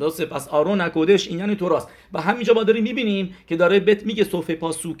 درسته؟ پس آرون هکودش این یعنی توراست. و همینجا ما داریم میبینیم که داره بهت میگه صوفه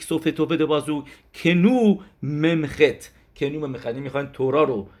پاسوک، صوفه توفه پاسوک، کنو ممخت میخواین تورا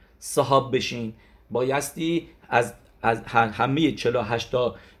رو صاحب بشین، بایستی از همه 48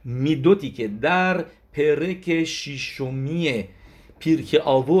 تا میدوتی که در پرک شیشمی پیرک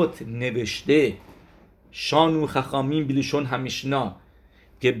آوت نوشته شانو خخامین بلیشون همیشنا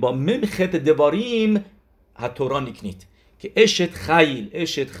که با ممخت دواریم تورا نکنید، که اشت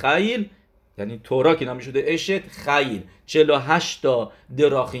خیل یعنی تورا که نامی شده اشت خیل 48 تا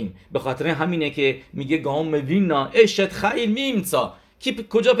دراخیم. به خاطر همینه که میگه گام وینا اشت خیل میمسا.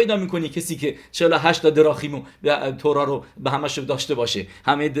 کجا پیدا میکنی کسی که 48 تا دراخیمو تورا رو به همش داشته باشه،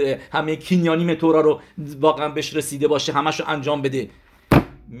 همه کینیانیم تورا رو واقعا بهش رسیده باشه، همش رو انجام بده؟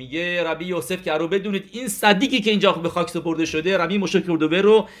 میگه ربی یوسف که رو بدونید این صدیقی که اینجا به خاک سپرده شده، ربی موشه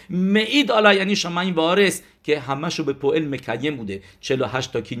کردوبرو معید علی یعنی شما این وارث که همشو به پوئل مکیم بوده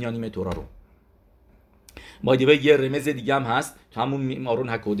 48 تا کینیانیم تورا رو. بایدیوه یه رمز دیگه هم هست تو همون آرون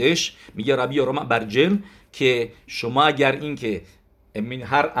هکودش، میگه ربی رامک برجل که شما اگر این که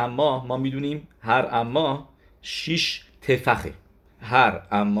هر اما، ما میدونیم هر اما 6 تفخه، هر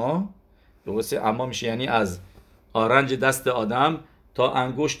اما درسته، اما میشه یعنی از آرنج دست آدم تا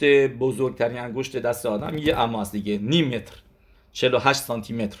انگشت بزرگترین انگشت دست آدم یه اما است دیگه، نیم متر 48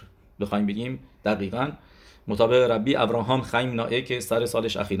 سانتی متر بخوایم بگیم دقیقاً، مطابق ربی ابراهام خیم نائه که سر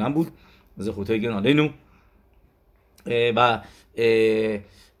سالش اخیراً بود زخوته گنالینو. و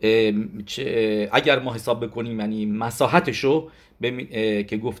اگر ما حساب بکنیم یعنی مساحتشو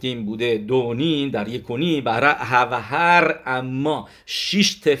که گفتیم بوده 2.5 در 1.5 برای هر اما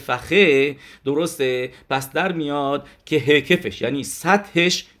 6 تفخه، درسته؟ پس در میاد که هکفش یعنی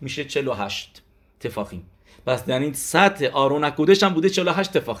سطحش میشه 48 تفاخیم. پس یعنی سطح آرون هکودش هم بوده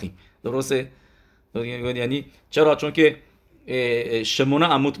 48 تفاخیم، درسته؟ یعنی چرا؟ چون که شمونا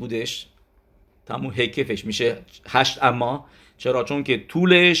عمود بودش، تمام هکفش میشه 8 اما. چرا؟ چون که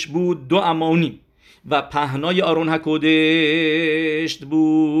طولش بود 2 اما و نیم و پهنای آرون هکودش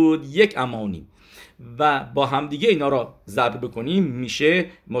بود 1 اما و نیم و با همدیگه اینا را ضرب بکنیم میشه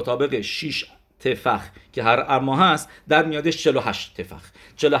مطابق 6 تفخ که هر اما هست در میادش 48 تفخ.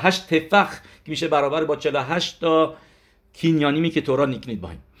 48 تفخ که میشه برابر با 48 تا کینیانیمی که تورا نکنید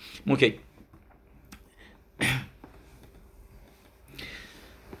بایم. اوکی.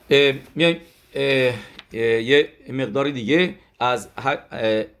 یه مقداری دیگه از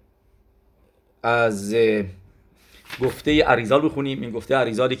از گفته اریزال بخونیم. این گفته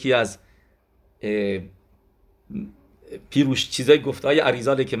اریزال یکی از پیروش چیزای گفتهای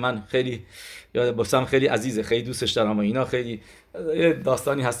اریزاله که من خیلی باسم خیلی عزیزه، خیلی دوستش دارم و اینا. خیلی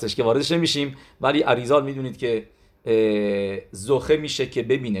داستانی هستش که واردش نمیشیم، ولی اریزال میدونید که زوخه میشه که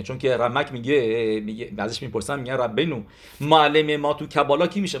ببینه، چون که رمک میگه ازش میپرسن، میگن ربینو معلم ما تو کبالا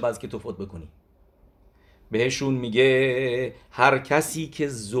کی میشه بعد که تو فوت بکنی؟ بهشون میگه هر کسی که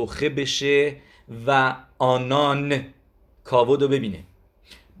زوخه بشه و آنان کاودو ببینه.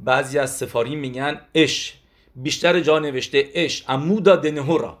 بعضی از سفاریم میگن اش، بیشتر جا نوشته اش عمودا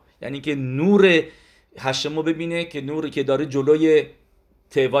دنهورا، یعنی که نور هشمو ببینه، که نوری که داره جلوی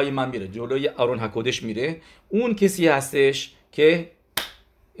تیوای من میره، جلوی آرون حکودش میره، اون کسی هستش که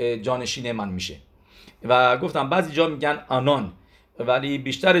جانشین من میشه. و گفتم بعضی جا میگن آنان، ولی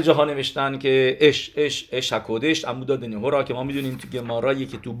بیشتر جاها نوشتن که اش حکودش عمودا دنهورا، که ما میدونیم تو گمارایی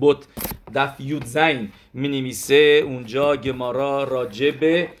که تو بوت دف یود زین مینویسه، اونجا گمارا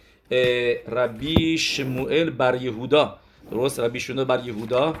راجب ربی شموئل بر یهودا، درست، ربی شموئل بر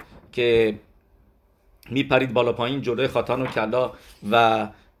یهودا که میپرید بالا پایین جلوی خاتان و کلا و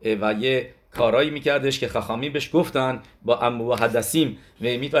یه کارایی میکردش که خخامی بهش گفتن با امو و حدثیم و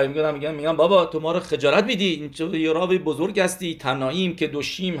میگن بابا تو ما رو خجالت میدی، یه راوی بزرگ هستی، تناییم که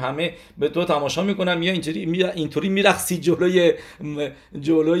دوشیم همه به تو تماشا میکنن، میا اینطوری میرقصی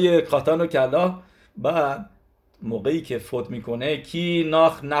جلوی خاتان و کلا. بعد موقعی که فوت میکنه کی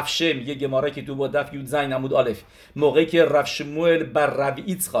ناخ نفشه، میگه گماره که تو با دف یود زین عمود الف، موقعی که رب شموئل بر ربی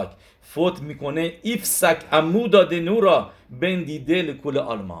ایצחק فوت میکنه ایفسک عمودا دنورا بندی دل کل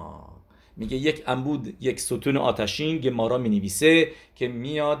آلما، میگه یک عمود، یک ستون آتشین گمارا مینویسه که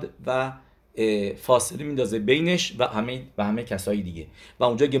میاد و فاصله میندازه بینش و همه کسایی دیگه. و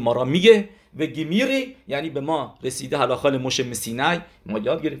اونجا گمارا میگه و گمیری، یعنی به ما رسیده حلاخال مشه مسینای، ما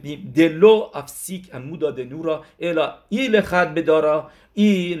یاد گرفتیم دلو افسیک عمودا دنورا الا ایل خد بدارا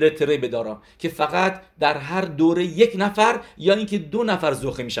ایل تره بدارا، که فقط در هر دوره یک نفر یا اینکه دو نفر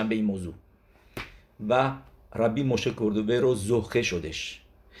زوخه میشن به این موضوع. و ربی موشه کردوبیرو زوخه شدش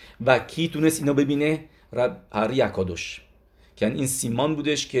و کی تونست اینو ببینه؟ هری اکادوش، که این سیمان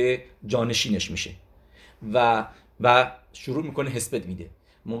بودش که جانشینش میشه و شروع میکنه حسبت میده.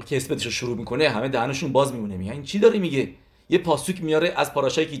 موقع که حسبتش رو شروع میکنه همه دهنشون باز میمونه، میگن این چی داره میگه؟ یه پاسوک میاره از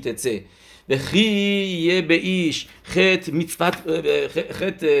پاراشای کیتتسه، به خیه به ایش خط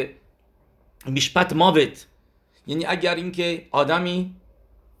میشپت ماوت، یعنی اگر اینکه آدمی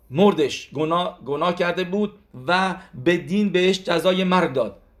مردش گناه کرده بود و به دین بهش جزای مرگ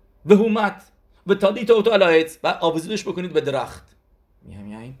داد و همت و تادی تو علایت و آویزونش بکنید به درخت.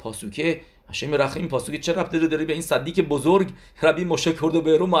 میگم این پاسوکه هاشم رحیم پاسوکه چه ربطی داره به این صدیق بزرگ ربی موشه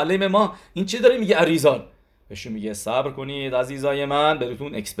کردوبیرو معلم ما؟ این چی داره میگه اریزال؟ بهشون میگه صبر کنید عزیزای من،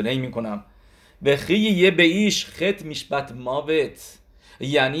 براتون اکسپلین میکنم. به خیه به ایش خط میشبت ماوت،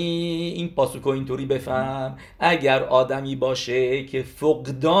 یعنی این پاسوکو اینطوری بفهم، اگر آدمی باشه که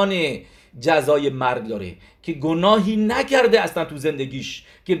فقدان جزای مرگ داره، که گناهی نکرده اصلا تو زندگیش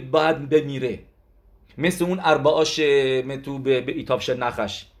که بعد بمیره، مثل اون اربعاش متو به ایتابش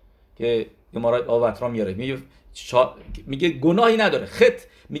نخش که گمارای آوترا میاره، میگه گناهی نداره.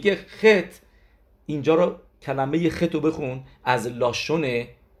 میگه خط اینجا رو کلمه خط رو بخون از لاشون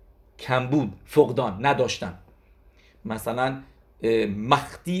کمبود، فقدان، نداشتن. مثلا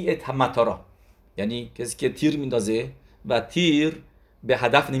مخطیت مطارا، یعنی کسی که تیر میندازه و تیر به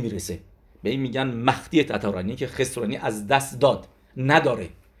هدف نمیرسه، به این میگن مخطیت اتارانی، که خسرانی از دست داد، نداره.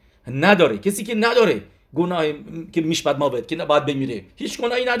 کسی که نداره گناه که میشبد ماوت، که باید بمیره، هیچ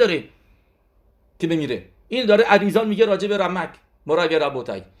گناهی نداره که بمیره. این داره اریزال میگه راجع به رمک مرابی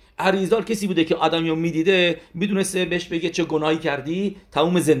ربوتای. اریزال کسی بوده که آدمیو میدیده میدونسته بهش بگه چه گناهی کردی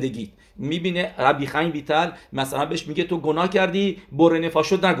تمام زندگی. میبینه ربی خیم بیتل مثلا بهش میگه تو گناه کردی بره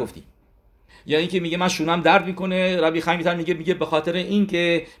نفاشد نگفتی، یا اینکه میگه من شونم درد میکنه، ربی خیم بیتل میگه به خاطر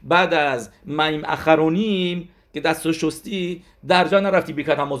اینکه بعد از مایم اخرونیم که دستو شستی در جا نرفتی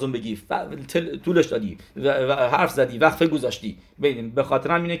بیکت آمازون بگی، طولش دادی و حرف زدی، وقفه گذاشتی، ببین به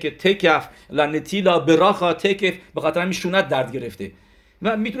خاطر همینه که تکف لنتیلا براخا تکف، به خاطر همین شونت درد گرفته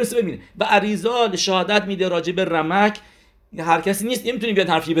و میتونسته ببینه. و اریزال شهادت میده راجع به رمک، هر کسی نیست نمیتونه بیاد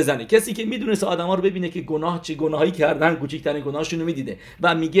حرفی بزنه، کسی که میدونسته آدما رو ببینه که گناه چه گناهایی کردن، کوچیک‌ترین گناهشون رو میدیده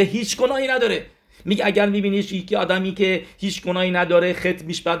و میگه هیچ گناهی نداره. میگه اگر میبینیش که آدمی که هیچ گناهی نداره خط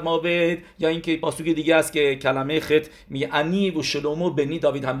میشبد ماوت، یا اینکه پاسوک دیگه است که کلمه خط میگه انی و شلومو بنی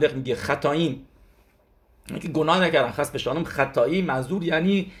داوید هملخ میگه خطاییم، که گناه نکردن، خاص بشانم خطایی منظور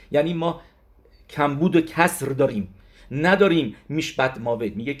یعنی ما کمبود و کسر داریم، نداریم میشبت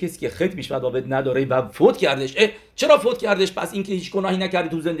ماوت. میگه کسی که خط میشبت ماوت نداره و فوت کردش، چرا فوت کردش؟ پس اینکه هیچ گناهی نکرده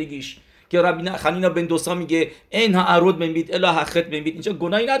تو زندگیش، که ربی خنینا بن دوسا میگه این هارود بنبید الا حخت بنبید، اینجا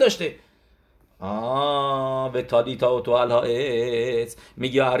گناهی نداشته. و تالیتا و تو الهایت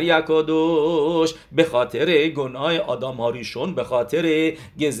میگه هری کدوش به خاطر گناه آدم هاریشون، به خاطر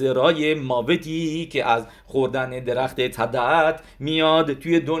گزرای ماوتی که از خوردن درخت تدت میاد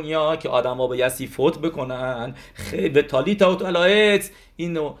توی دنیا که آدم ها بایستی فوت بکنن. و تالیتا و تو الهایت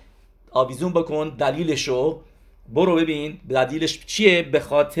اینو آویزون بکن، دلیلشو برو ببین دلیلش چیه. به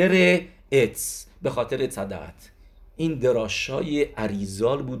خاطر اتس، به خاطر تدت. این دراشای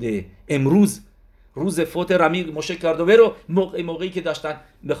عریزال بوده. امروز روز فوت رمی مشه کردوبرو، موقعی که داشتن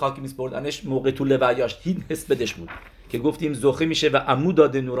به خاک میسپردنش، موقع طول وعیاش این حس بدش بود که گفتیم زخه میشه و عمو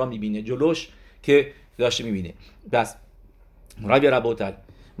داده نورا میبینه جلوش که داشته میبینه. بس ربی ربوتل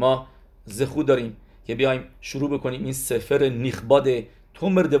ما زخود داریم که بیایم شروع بکنیم این سفر نیخباد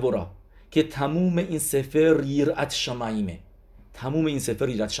تومر دورا که تموم این سفر یرات شمایمه. تموم این سفر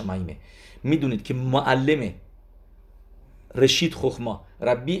یرات شمایمه. میدونید که معلمه رشید خخما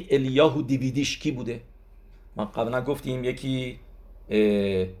ربی الیاهو دیویدیش کی بوده؟ ما قبلا گفتیم یکی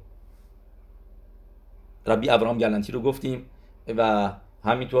ربی ابراهام گلنتی رو گفتیم و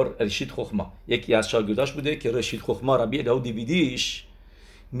همینطور رشید خخما یکی از شاگرداش بوده که رشید خخما ربی الیاهو دیویدیش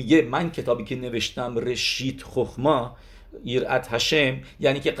میگه من کتابی که نوشتم رشید خخما یرات هشم،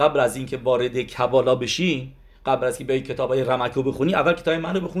 یعنی که قبل از این که وارد کبالا بشی، قبل از که بیای کتابای رمک رو بخونی، اول کتاب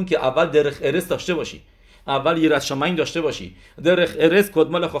منو بخون که اول درخ ارس داشته باشی، اول یرات شماین داشته باشی. درخ ارس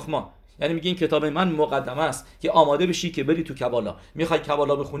کدمال خخما، یعنی میگه این کتاب من مقدمه است که آماده بشی که بری تو کبالا. میخوای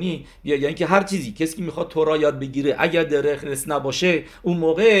کبالا بخونی یعنی که هر چیزی کسی که میخواد تورا یاد بگیره اگر درخ ارس نباشه، اون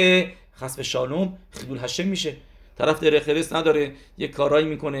موقع خسف شالوم خیلول هشم میشه. طرف درخ ارس نداره، یه کارایی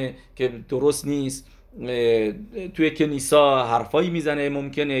میکنه که درست نیست، توی کنیسا حرفایی میزنه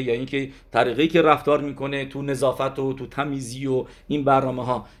ممکنه، یا اینکه طریقی که رفتار میکنه تو نظافت و تو تمیزی و این برنامه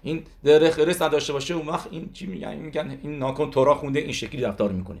ها این درخ ارس نداشته باشه، اون وقت این چی میگن این ناکن تورا خونده این شکلی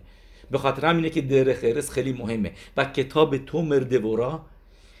رفتار میکنه. به خاطر همینه که درخ ارس خیلی مهمه و کتاب تو مردورا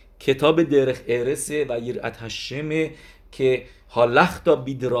کتاب درخ ارس و یرات هشمه که هالختا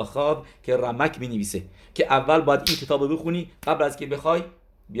بیدراخاب که رمک مینویسه که اول باید این کتابو بخونی قبل از که بخوای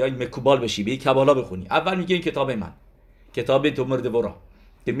بیای مکوبال بشی به کبالا بخونی. اول میگه این کتاب من، کتاب تو مردورا،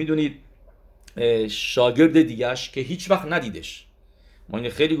 که میدونید شاگرد دیگهش که هیچ وقت ندیدش. ما این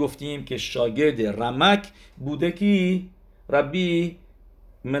خیلی گفتیم که شاگرد رمک بوده کی؟ ربی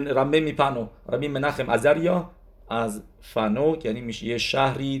میپانو، ربی مناخم ازریا از فانو، یعنی میشه یه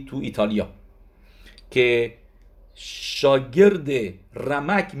شهری تو ایتالیا، که شاگرد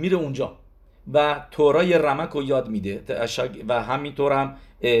رمک میره اونجا و تورای رمک رو یاد میده و همینطور هم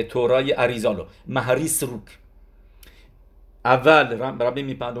تورای اریزالو مهریس روک. اول ربی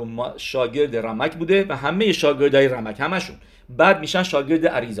میپندو شاگرد رمک بوده و همه شاگردای رمک همشون بعد میشن شاگرد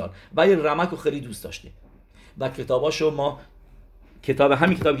اریزال و این رمک رو خیلی دوست داشته و کتاباشو ما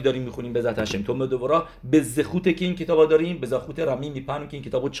همین کتابی که داریم میخونیم به ذات هشم تو مدورا به زخوته که این کتابا داریم، به زخوت رمی میپنو که این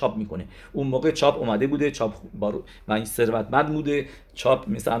کتابو چاپ میکنه. اون موقع چاپ اومده بوده، چاپ و این ثروتمند بوده، چاپ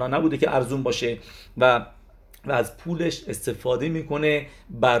مثل الان نبوده که ارزون باشه و از پولش استفاده میکنه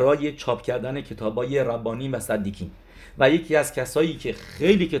برای چاپ کردن کتابای ربانی و صدیقین. و یکی از کسایی که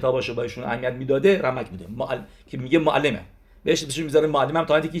خیلی کتاباشو بهشون اهمیت میداده رمک بوده، که میگه معلمه، بهش اسمش میذاره معلمم،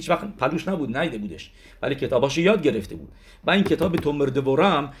 تا اینکه هیچ وقت پلوش نبود، ندیده بودش، ولی کتاباشو یاد گرفته بود. و این کتاب تو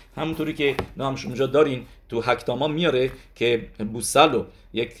مردورم همونطوری که نامش اونجا دارین تو هکتاما میاره که بوسالو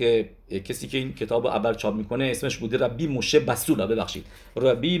یک کسی که این کتابو اول چاپ میکنه اسمش بوده ربی موشه بسولا، ببخشید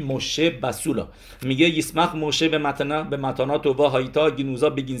ربی موشه بسولا، میگه یسمخ موشه به متانات و هایتا گینوزا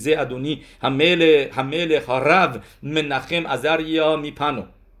بگینزه ادونی حمل خراب منخم ازریا میپانو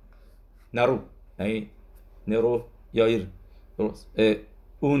نرو یایر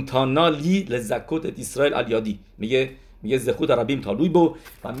اون تانالی لزکوت اسرائیل الیادی، میگه زخوت ربیم تالوی بو.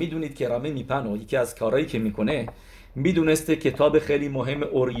 و میدونید که ربی میپنو یکی از کارهایی که میکنه، میدونسته کتاب خیلی مهم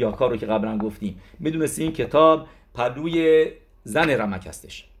اوریاکا رو که قبلا گفتیم، میدونسته این کتاب پلوی زن رمک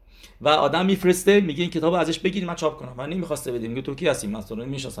هستش و آدم میفرسته میگه این کتابو ازش بگیری من چاپ کنم. من نمیخواسته بده، میگه تو کی هستی؟ من اصلا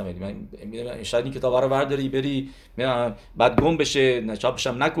نمیشناسم، من شاید این کتابا رو برداری بری بعد گم بشه، چاپش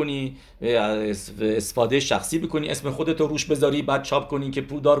هم نکنی، استفاده شخصی بکنی، اسم خودت رو روش بذاری، بعد چاپ کنی که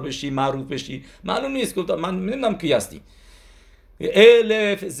پولدار بشی، معروف بشی. معلوم نیست، گفتم من نمیدونم کی هستی.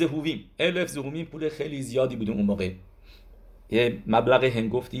 1000 زهومیم پول خیلی زیادی بود اون موقع، یه مبلغ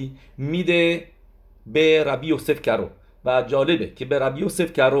هنگفتی میده به ربی یوسف کرو. و جالبه که به ربی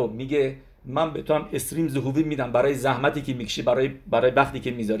یوسف کرو میگه من به تو هم اسریم زهوی میدم برای زحمتی که میکشی، برای وقتی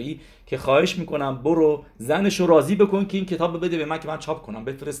که میذاری، که خواهش میکنم برو زنشو راضی بکن که این کتاب بده به من که من چاپ کنم،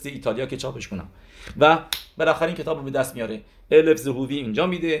 بفرستی ایتالیا که چاپش کنم. و بالاخره این کتابو به دست میاره. 1000 زهوی اینجا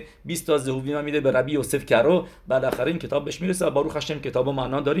میده، 20 تا زهوی من میده به ربی یوسف کرو. بالاخره این کتاب بهش میرسه و باروخ هاشم کتابو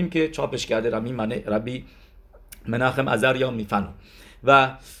معنا داریم که چاپش کرده ربی مناخم عزریا میفنو.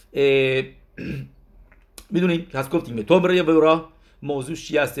 و میدونیم که از گفتیم تو برای ورا موضوع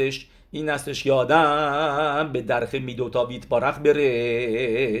چی هستش؟ این هستش که آدم به درخ میدوتاویت بارخ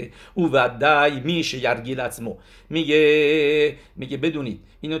بره او ودای میشه یرگیل اسمو. میگه بدونید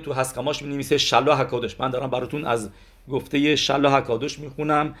اینو تو هسکاماش می‌نویسه شلاح حکادش. من دارم براتون از گفته شلاح حکادش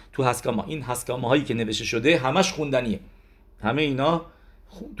میخونم تو هسکاما. این هسکاماهایی که نوشته شده همش خوندنیه، همه اینا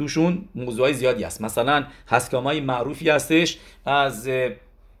توشون موضوعای زیادی هست. مثلا هسکامای معروفی هستش از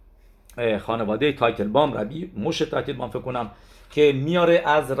خانواده تایتلبام، ربی موشه تایتلبام فکر کنم، که میاره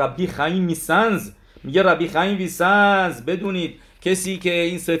از ربی خیم میسنز. میگه ربی خیم میسنز بدونید کسی که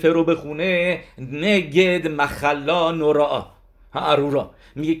این سفر رو بخونه نگد مخلا نورا ارورا،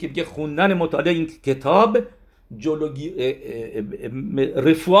 میگه خوندن مطالعه این کتاب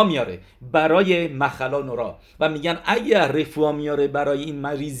رفوا میاره برای مخلا نورا. و میگن اگر رفوا میاره برای این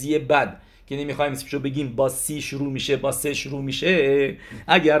مریضی بد که نمیخوایم اسمشو بگیم، با سی شروع میشه، با سه شروع میشه،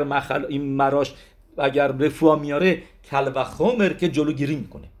 اگر این مراش اگر رفوا میاره کل و خمر که جلوگیری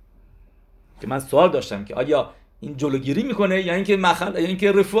میکنه. که من سوال داشتم که آیا این جلوگیری میکنه یا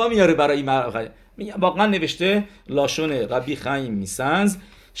اینکه رفوا میاره برای این مراش؟ واقعا نوشته لاشون ربی خیم میسنز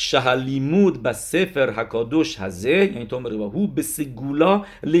شهلیمود با سفر حکادوش هزه، یعنی تو مری هو به سگولا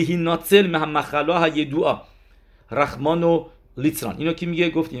لهیناتل مخلا یدوعا رحمانو لیتران. اینو کی میگه؟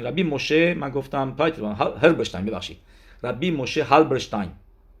 گفتین ربی موشه، من گفتم هربرشتاین، ببخشید ربی موشه هالبرشتاین،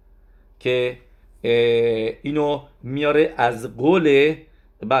 که اینو میاره از قول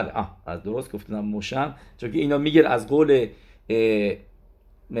بله از درست گفتم موشم، چون که اینو میگه از قول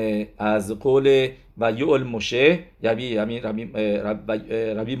و یول موشه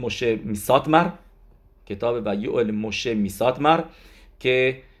ربی موشه میساتمر، کتاب و یول موشه میساتمر،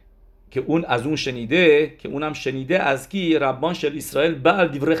 که اون از اون شنیده، که اونم شنیده از کی؟ ربان شل اسرائیل بعل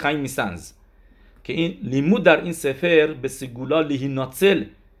دیوره خیم میسنز، که این لیمود در این سفر به سگولا لهیناتسل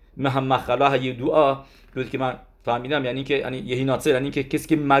مخلا یدوعا، که من فهمیدم یعنی یهیناتسل یعنی که کسی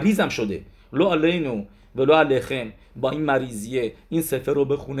که مریضم شده لو علینو ولو علیکم با این مریضیه این سفر رو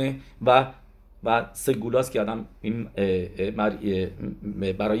بخونه و سگولاست که آدم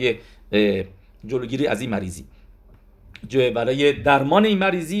برای جلوگیری از این مریضی، برای درمان این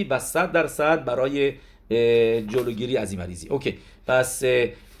مریضی و 100% برای جلوگیری از این مریضی. اوکی، پس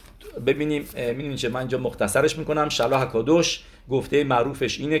ببینیم چه من اینجا مختصرش میکنم. شلاح حکادوش گفته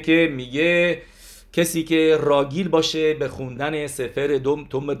معروفش اینه که میگه کسی که راگیل باشه به خوندن سفر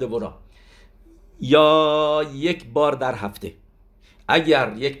تومر دورا یا یک بار در هفته،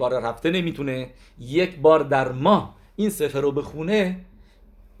 اگر یک بار در هفته نمیتونه، یک بار در ماه این سفر رو بخونه،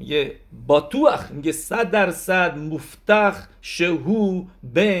 میگه باتوخ، میگه 100% مفتخ شهو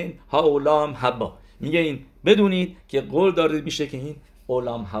بین هاولام حبا، میگه این بدونید که قول داره میشه که این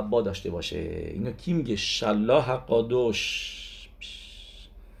اولام حبا داشته باشه. اینو کی میگه؟ شلاح قادوش.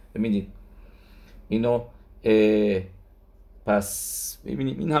 ببینید اینو پس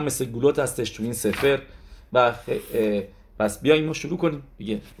ببینید این هم مثل گلوت هستش تو این سفر. و پس بیاییم ما شروع کنیم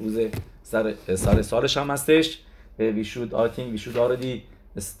دیگه. روز سر سالش هم هستش. we should already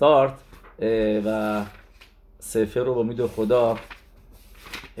start و سفر رو با امید خدا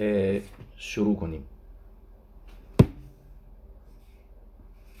شروع کنیم.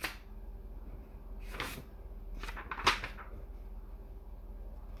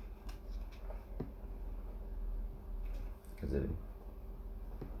 Is it